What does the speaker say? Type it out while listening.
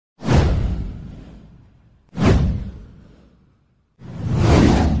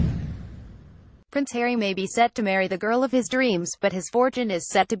Prince Harry may be set to marry the girl of his dreams, but his fortune is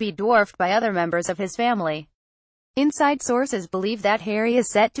set to be dwarfed by other members of his family. Inside sources believe that Harry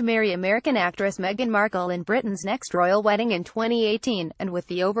is set to marry American actress Meghan Markle in Britain's next royal wedding in 2018, and with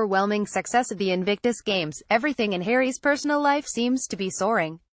the overwhelming success of the Invictus Games, everything in Harry's personal life seems to be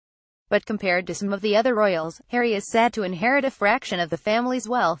soaring. But compared to some of the other royals, Harry is set to inherit a fraction of the family's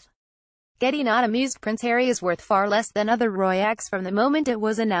wealth. Getty not amused. Prince Harry is worth far less than other royals. From the moment it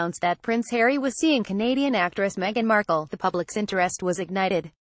was announced that Prince Harry was seeing Canadian actress Meghan Markle, the public's interest was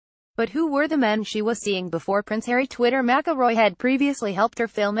ignited. But who were the men she was seeing before Prince Harry? Twitter McElroy had previously helped her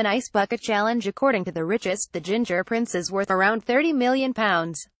film an ice bucket challenge. According to The Richest, the ginger prince is worth around £30 million.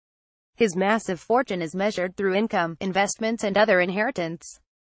 His massive fortune is measured through income, investments and other inheritance.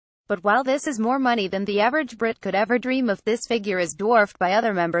 But while this is more money than the average Brit could ever dream of, this figure is dwarfed by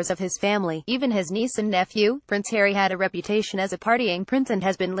other members of his family, even his niece and nephew. Prince Harry had a reputation as a partying prince and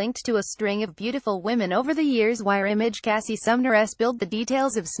has been linked to a string of beautiful women over the years. Wire image Cassie Sumner spilled the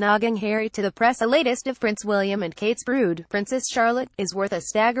details of snogging Harry to the press. A latest of Prince William and Kate's brood, Princess Charlotte, is worth a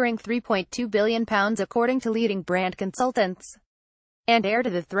staggering £3.2 billion according to leading brand consultants. And heir to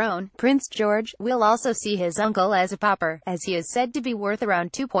the throne, Prince George, will also see his uncle as a pauper, as he is said to be worth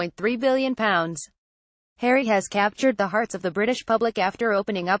around £2.3 billion. Harry has captured the hearts of the British public after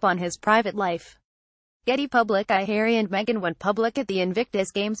opening up on his private life. Getty Public Eye. Harry and Meghan went public at the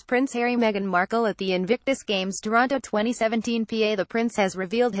Invictus Games. Prince Harry Meghan Markle at the Invictus Games Toronto 2017 PA. The prince has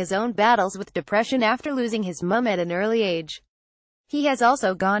revealed his own battles with depression after losing his mum at an early age. He has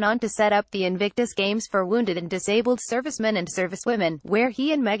also gone on to set up the Invictus Games for wounded and disabled servicemen and servicewomen, where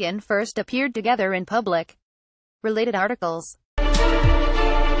he and Meghan first appeared together in public. Related articles.